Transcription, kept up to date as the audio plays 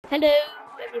Hello,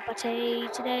 everybody.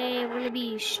 Today we're gonna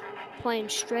be playing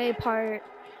Stray Part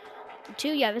 2.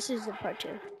 Yeah, this is the Part 2.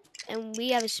 And we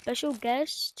have a special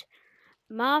guest,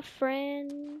 my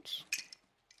friend,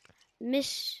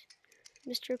 Mr.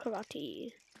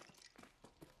 Karate.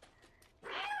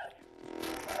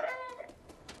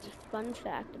 Fun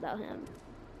fact about him.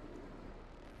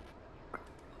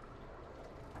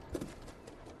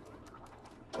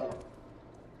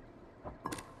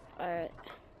 Alright.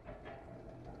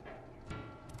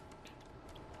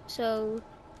 So,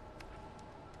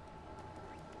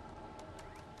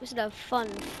 this is a fun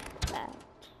fact.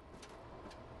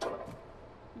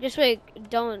 Just like,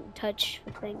 don't touch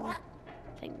the thing.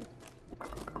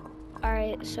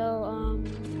 Alright, so,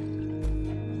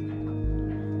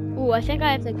 ooh, I think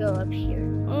I have to go up here.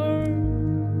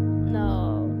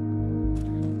 No.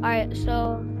 Alright,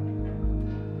 so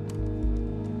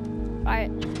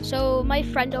my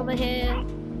friend over here,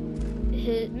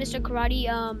 Mr. Karate,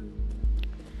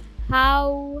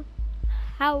 how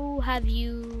have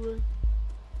you,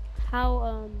 I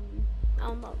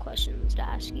don't know questions to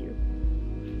ask you.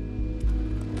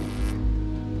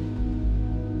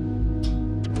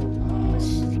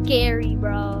 Scary,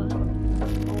 bro.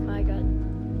 Oh my god.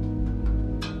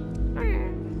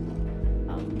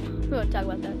 We won't talk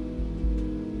about that.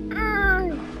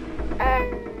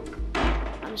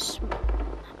 I'm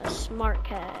a smart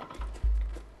cat.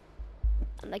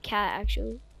 I'm the cat,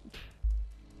 actually.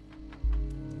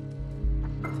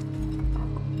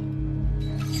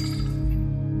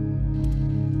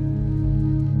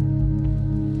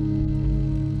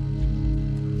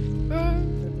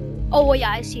 Oh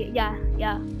yeah, I see it. Yeah.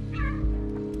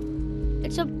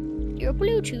 Your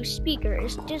Bluetooth speaker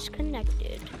is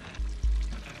disconnected.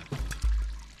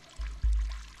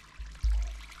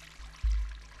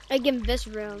 Like in this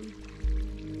room.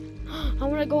 I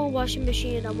wanna go in washing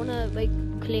machine. I wanna like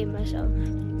clean myself.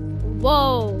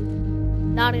 Whoa!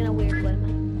 Not in a weird way,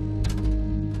 man.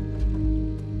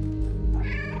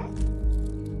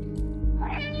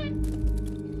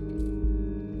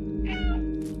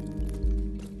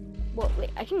 What?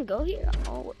 Wait, I can go here.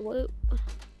 Oh, what?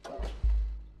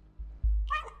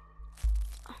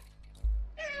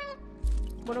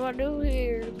 What do I do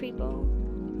here, people?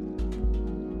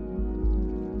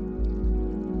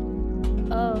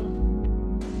 Oh.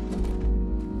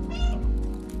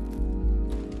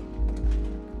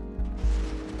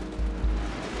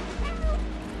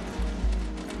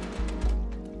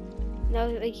 No,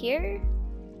 like here?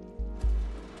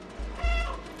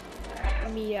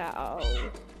 Meow.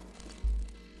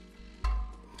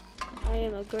 I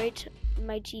am a great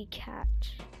mighty cat.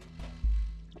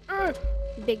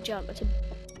 Big jump. That's a.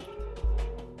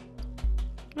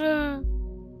 You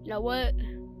know what?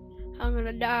 I'm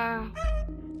gonna die.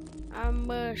 I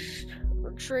must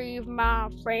retrieve my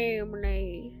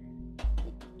family.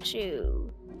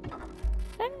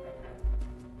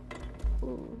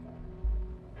 Ooh.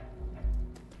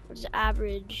 What's the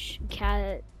average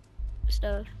cat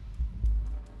stuff?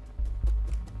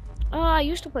 Oh, I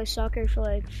used to play soccer for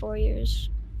like 4 years.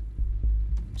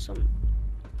 Something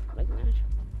like that.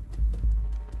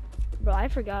 Bro, I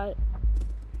forgot.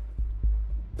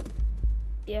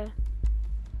 Yeah.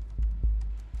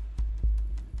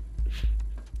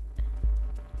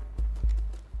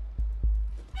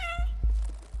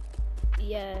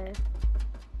 Yeah.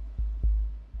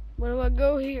 Where do I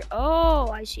go here? Oh,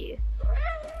 I see.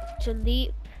 To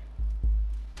leap.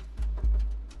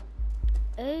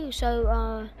 Oh,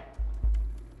 so,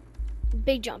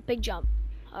 big jump.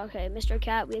 Okay, Mr.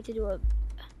 Cat, we have to do a...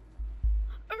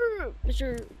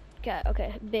 Mr. Cat,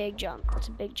 okay, big jump. That's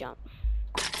a big jump.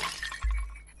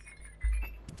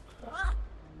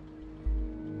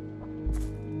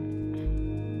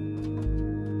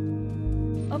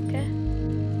 Okay.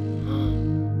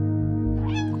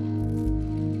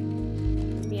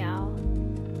 Meow.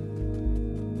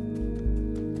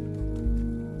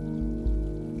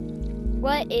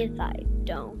 What if I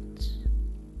don't?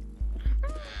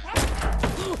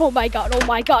 Oh my god,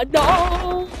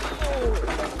 no!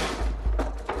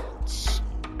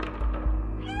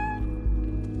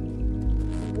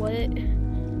 What?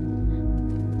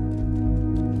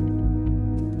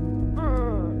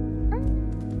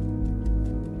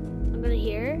 I'm gonna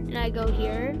here, and I go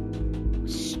here.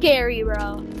 Scary,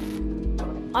 bro.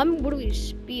 I'm literally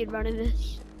speed running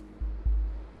this.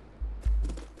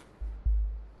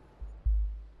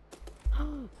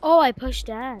 Oh, I pushed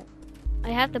that.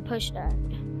 I have to push that.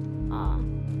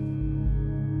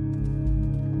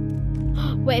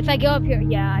 Wait, if I go up here,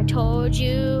 yeah, I told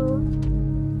you.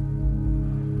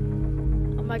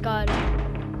 Oh my god.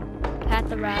 Pat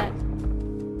the rat.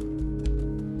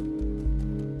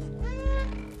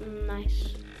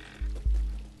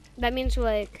 That means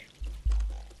like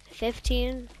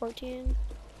 15, 14.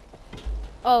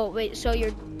 Oh, wait, so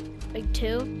you're like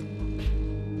 2?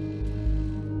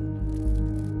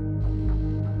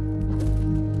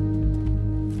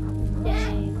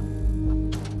 Dang.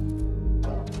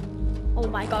 Oh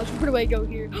my gosh, where do I go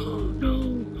here?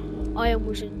 No, I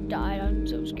almost just died. I'm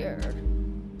so scared.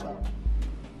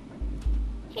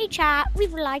 Hey chat,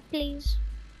 leave a like please.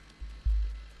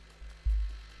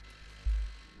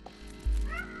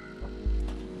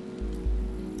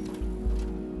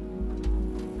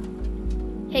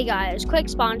 Hey guys, quick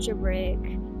sponsor break.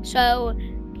 So,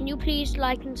 can you please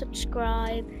like and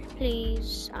subscribe,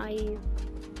 please?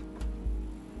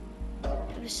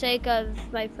 For the sake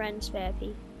of my friend's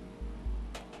Fappy.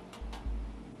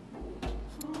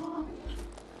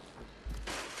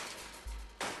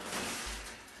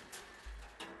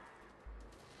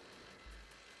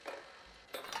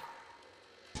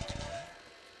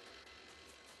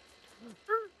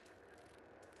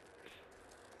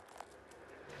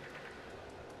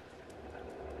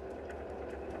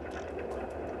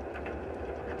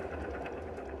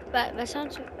 But that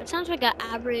sounds like an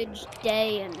average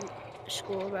day in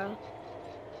school, bro.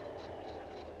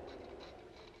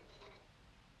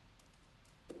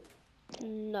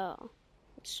 No,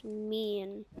 it's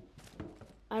mean.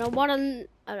 I don't want to.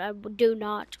 I do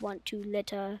not want to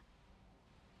litter.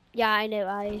 Yeah, I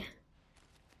know.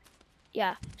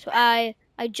 Yeah. So I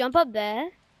jump up there.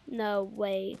 No,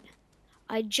 wait.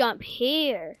 I jump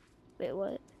here. Wait,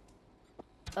 what?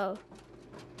 Oh,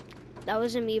 that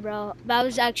wasn't me, bro. That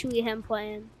was actually him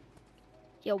playing.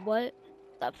 Yo, what?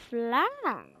 The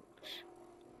flag.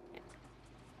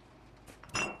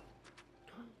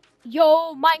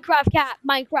 Yo, Minecraft cat.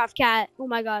 Minecraft cat. Oh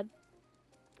my god.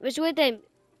 What's with him?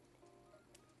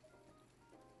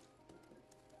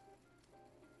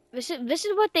 This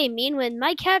is what they mean when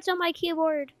my cat's on my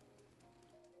keyboard.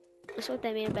 That's what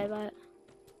they mean by that.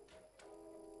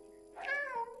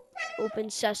 Open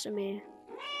sesame.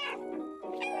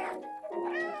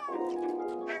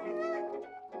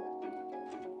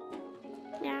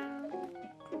 Yeah.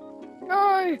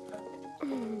 No.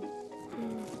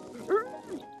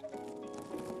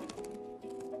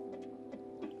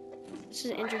 This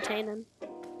is entertaining.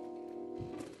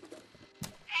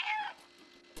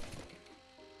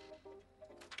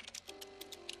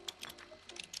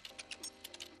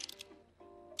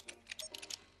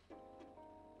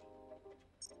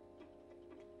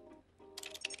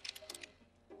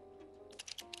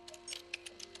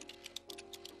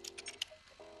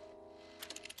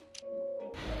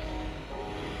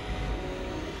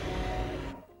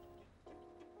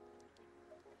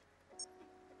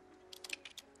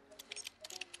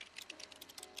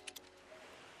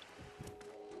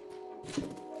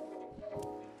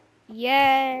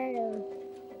 Yeah.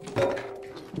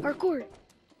 Parkour.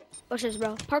 Watch this,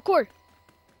 bro. Parkour.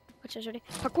 Watch this, ready?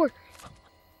 Parkour.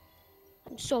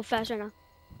 I'm so fast right now.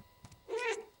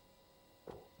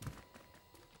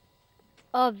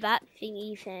 Oh, that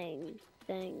thingy thing.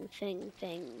 Thingy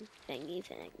thing.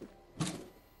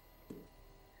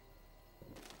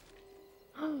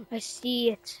 I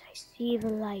see it. I see the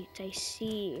light. I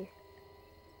see.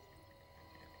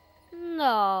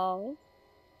 No.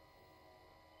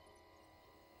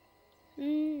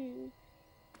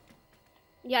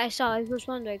 Yeah, I saw. I was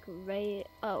one like right.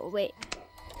 Oh wait.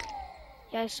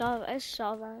 Yeah, I saw that. I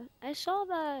saw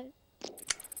that.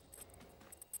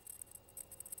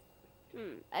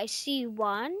 I see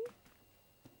one.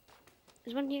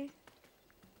 There's one here.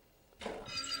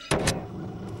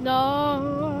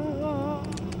 No.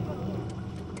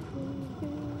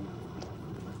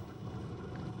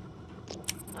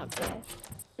 Okay.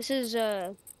 This is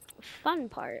a fun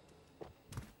part.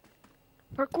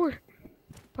 Parkour.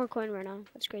 Parkouring right now.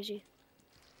 That's crazy.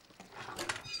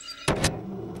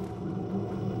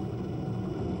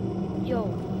 Yo.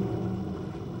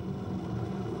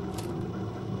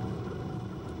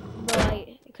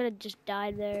 Boy, I could have just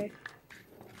died there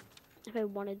if I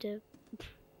wanted to.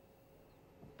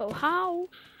 But how?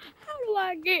 How do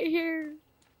I get here?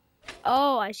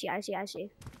 Oh, I see.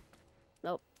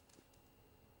 Nope.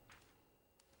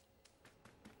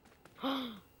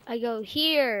 I go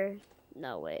here.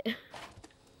 No, wait.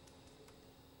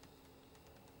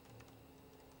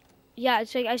 Yeah,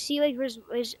 it's like I see like this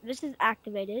is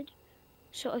activated.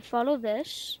 So I follow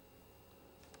this.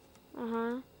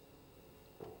 Oh,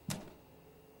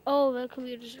 the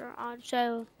computers are on.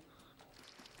 So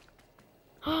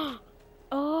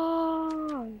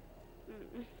oh.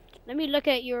 Let me look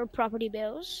at your property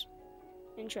bills.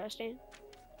 Interesting.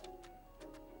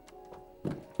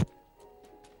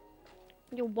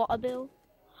 Your water bill.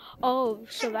 Oh,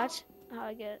 so that's how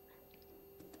I get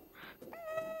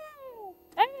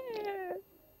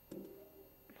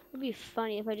It'd be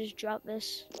funny if I just drop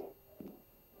this.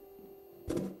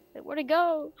 Wait, where'd it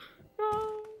go? No.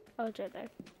 Oh, it's right there.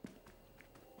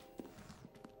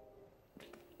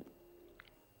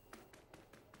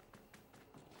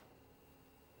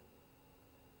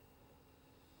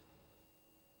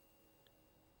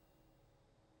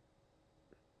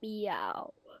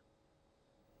 Meow.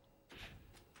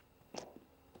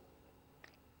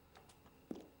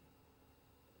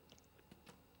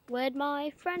 Where'd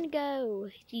my friend go?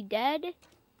 Is he dead?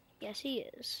 Yes, he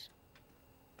is.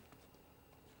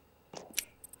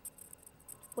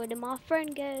 Where did my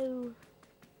friend go?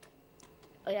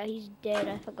 Oh yeah, he's dead.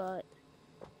 I forgot.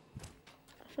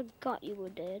 I forgot you were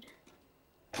dead.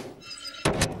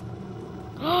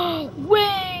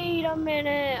 Wait a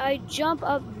minute! I jump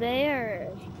up there.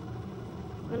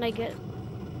 When I get...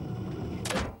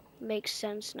 Makes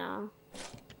sense now.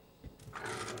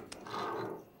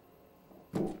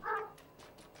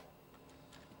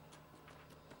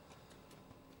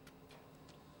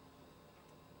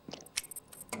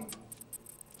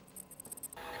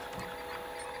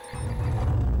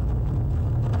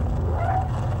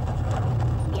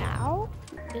 Meow?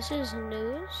 This is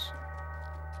news.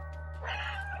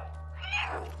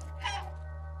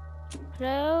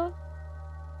 Hello?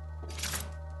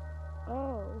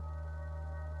 Oh.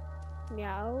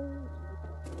 Meow.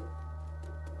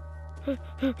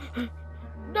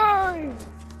 No!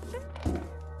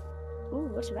 Ooh,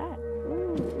 what's that?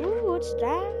 Ooh, what's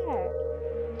that?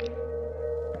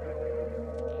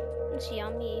 It's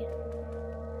yummy.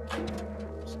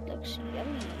 It looks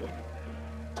yummy.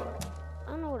 I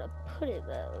don't know where to put it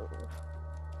though.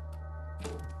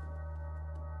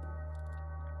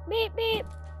 Beep beep.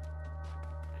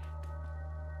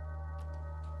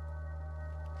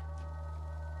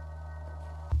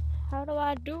 How do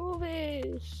I do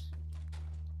this?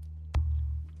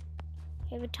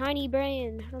 I have a tiny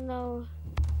brain. I don't know.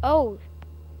 Oh.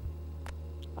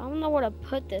 I don't know where to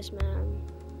put this, man.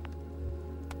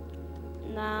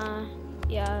 Nah.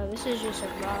 Yeah, this is just a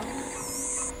rock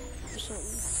or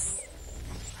something.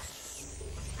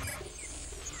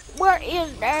 Where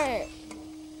is that?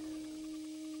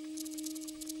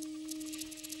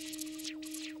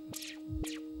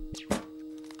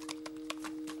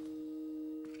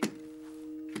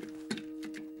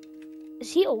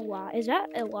 Is he alive? Is that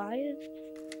alive?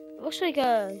 It looks like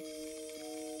a...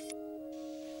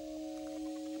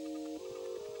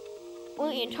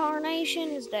 What incarnation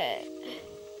is that?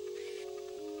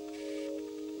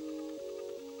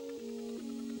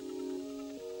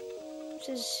 This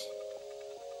is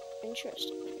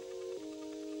interesting.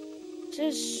 This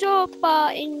is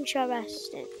super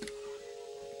interesting.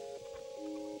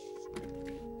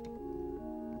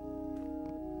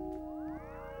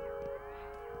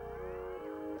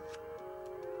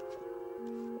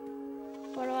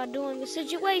 What do I do in this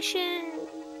situation?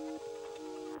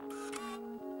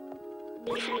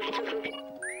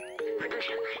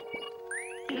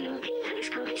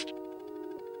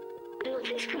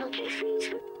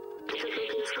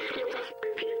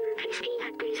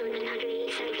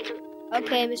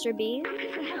 Okay, Mr. B. 12.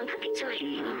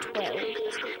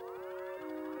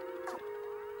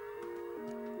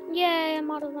 Yay, I'm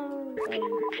not alone.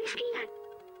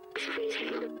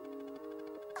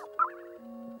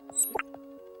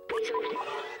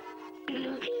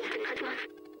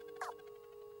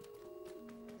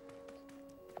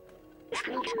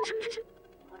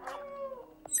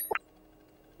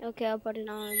 Okay, I'll put it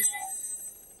on.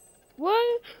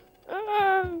 What?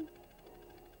 I'm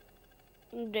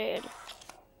dead.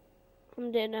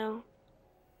 I'm dead now.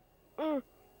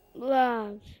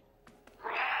 Alive.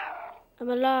 I'm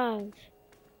alive.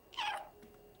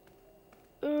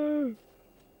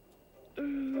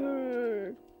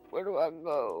 Where do I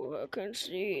go? I can't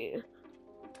see.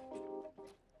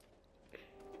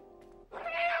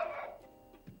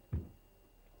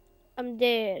 I'm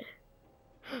dead.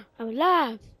 I'm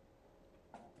alive.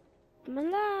 I'm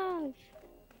alive.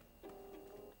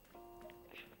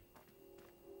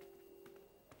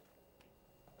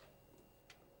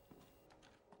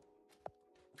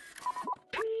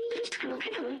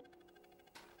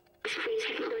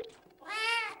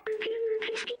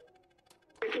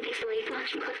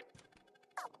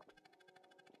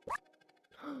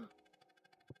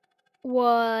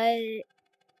 What?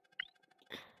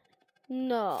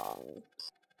 No.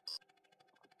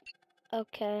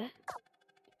 Okay.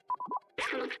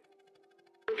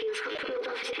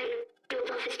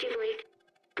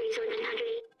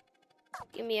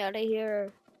 Get me out of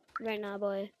here right now,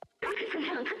 boy.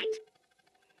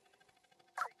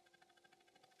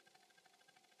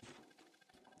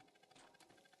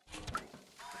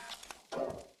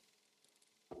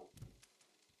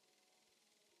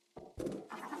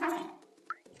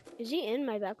 Is he in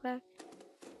my backpack?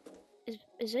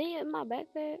 Is he in my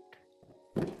backpack?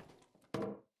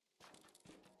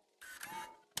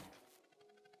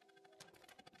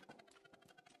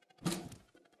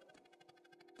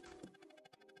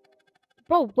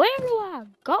 Bro, where do I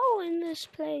go in this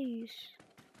place?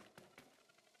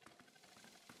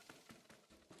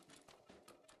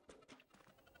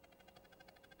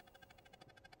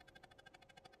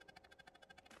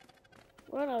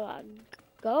 Where do I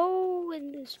go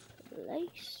in this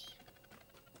place?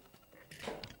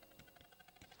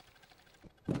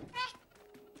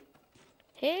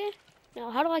 Here? Now,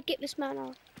 how do I get this man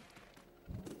off?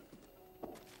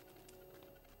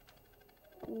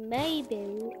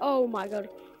 Maybe. Oh my god.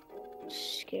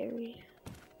 Scary.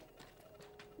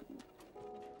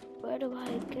 Where do I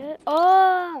get?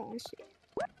 Oh! I see.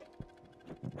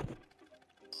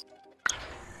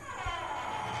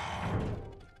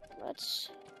 That's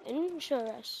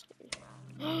interesting.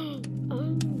 Oh.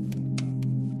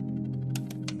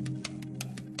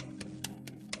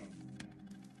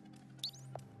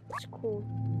 That's cool.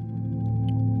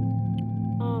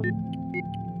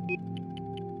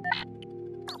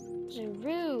 It's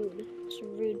rude. It's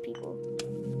rude people.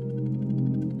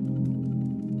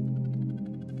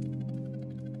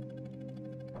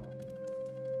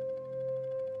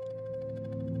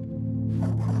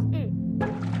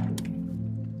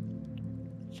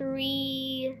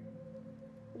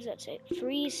 What does that say?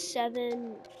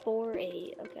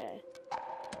 3748. Okay.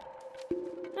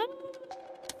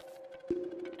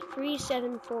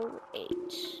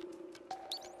 3748.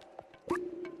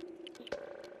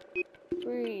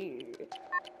 3.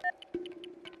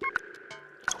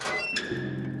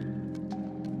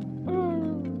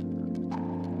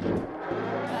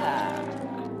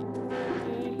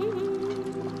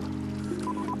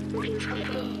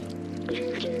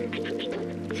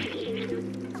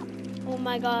 Oh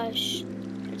my gosh.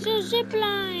 It's a zip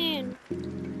line.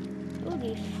 It would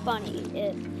be funny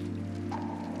if.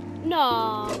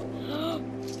 No.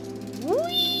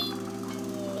 Whee!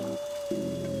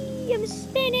 I'm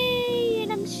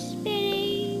spinning. I'm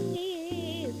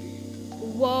spinning.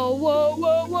 Whoa, whoa,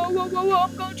 whoa, whoa, whoa, whoa, whoa.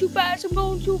 I'm going too fast. I'm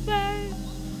going too fast.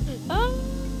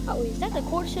 Oh, is that the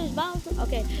Corsair's bounce?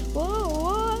 Okay. Whoa,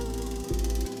 whoa.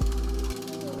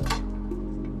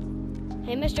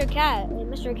 Hey, Mr. Cat. Hey,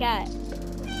 Mr. Cat.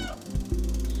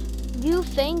 You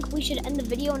think we should end the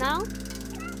video now?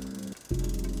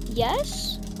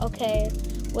 Yes? Okay.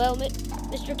 Well,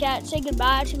 Mr. Cat, say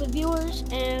goodbye to the viewers,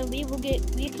 and we will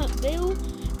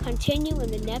continue in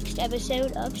the next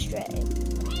episode of Stray.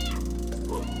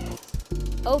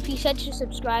 Oh, if you said to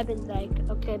subscribe and like.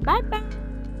 Okay, bye-bye.